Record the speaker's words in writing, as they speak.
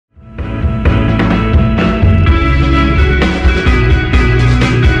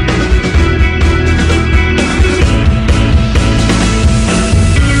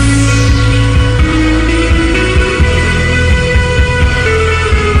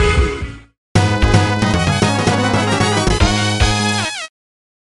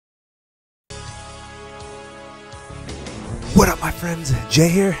friends, Jay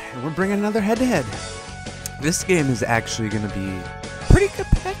here, and we're bringing another head-to-head. This game is actually going to be pretty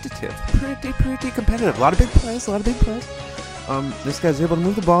competitive, pretty competitive. A lot of big plays, This guy's able to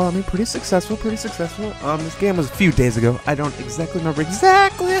move the ball. I mean, pretty successful. This game was a few days ago. I don't exactly remember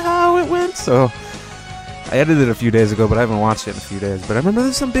exactly how it went, so I edited it a few days ago, but I haven't watched it in a few days. But I remember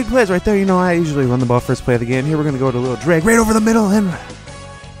there's some big plays right there. You know, I usually run the ball first play of the game. Here we're going to go to a little drag right over the middle and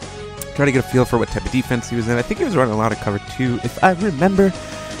try to get a feel for what type of defense he was in. I think he was running a lot of cover 2, if I remember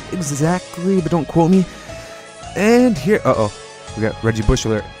exactly, but don't quote me. And here, we got Reggie Bush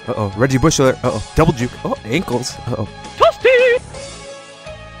alert. Reggie Bush alert. Double juke. Ankles. Toasty!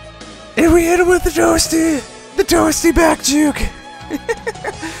 And we hit him with the toasty back juke.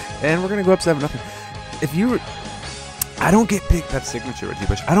 And we're gonna go up 7-0. I don't get big. That's signature Reggie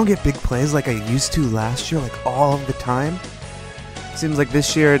Bush. I don't get big plays like I used to last year, like all of the time. Seems like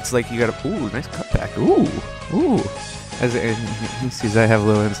this year it's like you got a nice cutback. As he sees, I have a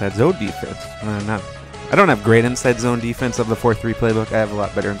little inside zone defense. I don't have great inside zone defense of the 4-3 playbook. I have a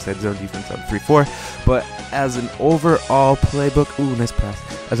lot better inside zone defense of the 3-4. But as an overall playbook, nice pass.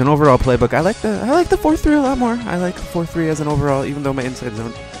 As an overall playbook, I like the 4-3 a lot more. I like the 4-3 as an overall, even though my inside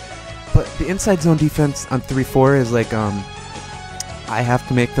zone. But the inside zone defense on 3-4 is like I have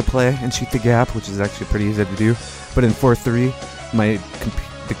to make the play and shoot the gap, which is actually pretty easy to do. But in 4-3,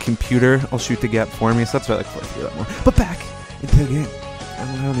 the computer will shoot the gap for me, so that's why I like 4-3 a lot more. But back into the game. I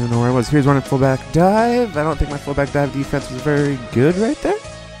don't even know where I was. Here's running fullback dive. I don't think my fullback dive defense was very good right there.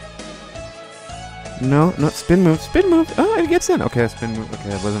 No, spin move. Oh, it gets in. Okay, spin move. Okay,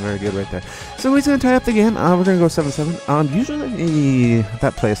 it wasn't very good right there. So he's going to tie up the game. We're going to go 7-7. Usually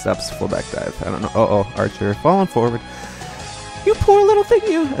that play stops fullback dive. I don't know. Archer falling forward. You poor little thing,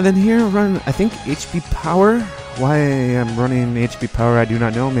 you. And then here, run, I think, HP power. Why I'm running HP power, I do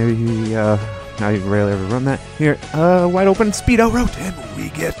not know. Maybe I rarely ever run that. Here, wide open speed out route, and we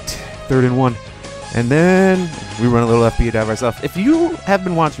get 3rd and 1. And then we run a little FB dive ourselves. If you have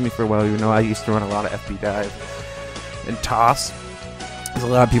been watching me for a while, you know I used to run a lot of FB dive and toss. Because a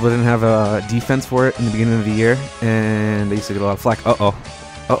lot of people didn't have a defense for it in the beginning of the year, and they used to get a lot of flack.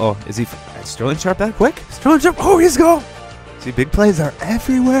 Is he Sterling Sharp that quick? Sterling Sharp, he's gone! See, big plays are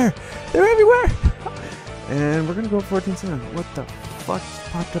everywhere. They're everywhere. And we're going to go 14-7. What the fuck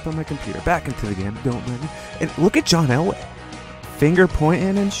popped up on my computer? Back into the game. Don't mind me. And look at John Elway. Finger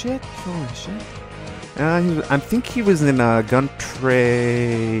pointing and shit. Holy shit. I think he was in Gun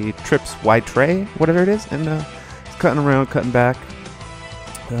Tray Trips Wide Tray, whatever it is. And he's cutting around, cutting back.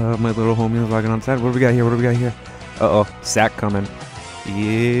 My little homie was logging on side. What do we got here? Sack coming.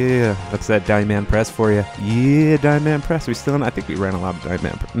 Yeah, that's that die-man press for you. Yeah, die-man press. We still, I think we ran a lot of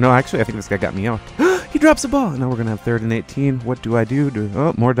die-man press. No, actually, I think this guy got me out. He drops the ball. Now we're going to have 3rd and 18. What do I do?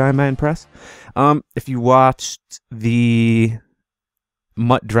 More die-man press. If you watched the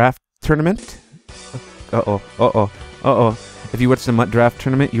Mutt Draft Tournament. If you watched the Mutt Draft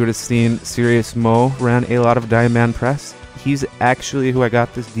Tournament, you would have seen Serious Mo ran a lot of die-man press. He's actually who I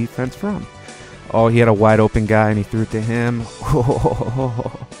got this defense from. He had a wide open guy and he threw it to him.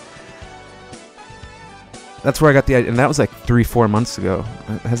 That's where I got the idea. And that was like 3-4 months ago.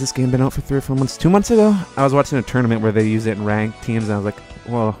 Has this game been out for 3 or 4 months? 2 months ago? I was watching a tournament where they use it in ranked teams and I was like,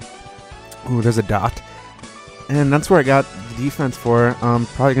 well, there's a dot. And that's where I got the defense for.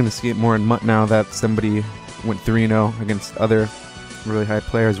 Probably going to see it more in Mutt now that somebody went 3-0 against other really high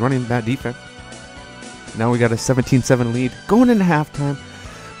players running that defense. Now we got a 17-7 lead going into halftime.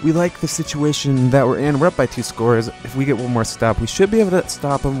 We like the situation that we're in. We're up by 2 scores. If we get one more stop, we should be able to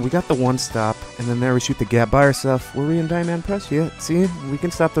stop them. We got the 1 stop, and then there we shoot the gap by ourselves. Were we in die-man press yet? See, we can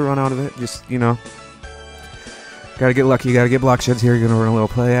stop the run out of it. Just, gotta get lucky. Gotta get block sheds here. You're gonna run a little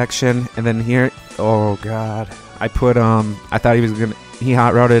play action, and then here, oh god, I put I thought he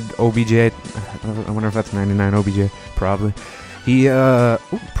hot routed OBJ'd. I wonder if that's 99 OBJ. Probably. He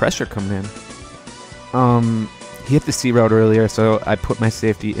pressure coming in. He hit the C route earlier, so I put my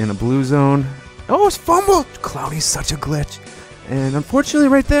safety in a blue zone. It's fumbled! Cloudy's such a glitch. And unfortunately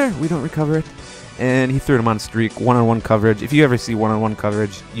right there, we don't recover it. And he threw him on a streak, one-on-one coverage. If you ever see one-on-one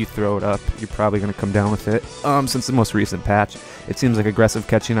coverage, you throw it up. You're probably going to come down with it. Since the most recent patch, it seems like aggressive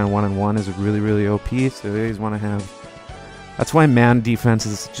catching on one-on-one is really, really OP, so you always want to have... That's why man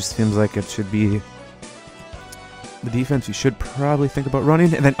defenses just seems like it should be... The defense you should probably think about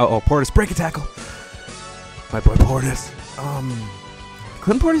running. And then, Portis, break a tackle! My boy Portis.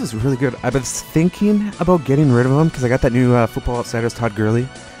 Clinton Portis is really good. I've been thinking about getting rid of him because I got that new Football Outsiders Todd Gurley,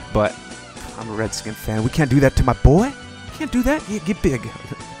 but I'm a Redskin fan. We can't do that to my boy. Can't do that. Yeah, get big.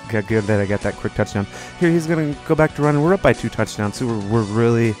 Got good that I got that quick touchdown. Here he's gonna go back to running. We're up by 2 touchdowns, so we're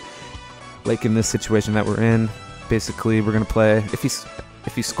really like in this situation that we're in. Basically, we're gonna play. If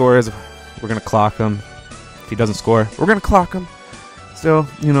he scores, we're gonna clock him. If he doesn't score, we're gonna clock him. Still,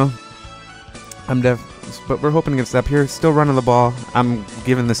 you know, but we're hoping against up here. Still running the ball. I'm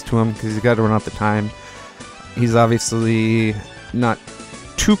giving this to him because he's got to run out the time. He's obviously not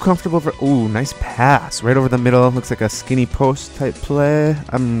too comfortable for. Ooh, nice pass right over the middle. Looks like a skinny post type play.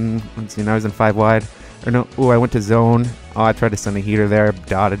 Let's see. Now he's in 5 wide. Or no. Ooh, I went to zone. Oh, I tried to send a heater there.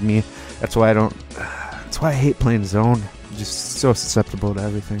 Dotted me. That's why I don't. That's why I hate playing zone. I'm just so susceptible to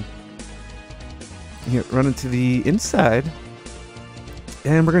everything. Here, running to the inside.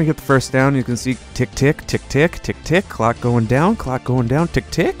 And we're going to get the first down. You can see tick, tick, tick, tick, tick, tick. Clock going down,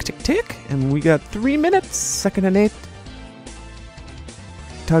 tick, tick, tick, tick. And we got 3 minutes. 2nd and 8.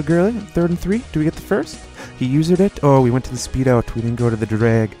 Todd Gurley, 3rd and 3. Do we get the first? He used it. Oh, we went to the speed out. We didn't go to the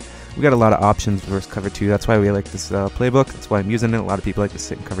drag. We got a lot of options versus cover 2. That's why we like this playbook. That's why I'm using it. A lot of people like to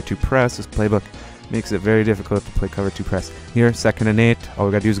sit in cover 2 press. This playbook makes it very difficult to play cover 2 press. Here, 2nd and 8. All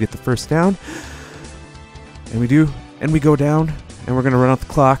we got to do is get the first down. And we do. And we go down. And we're going to run out the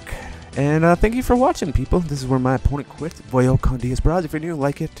clock. And thank you for watching, people. This is where my opponent quit. Voyo con Diaz Braz. If you're new,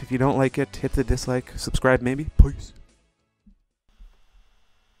 like it. If you don't like it, hit the dislike. Subscribe, maybe. Peace.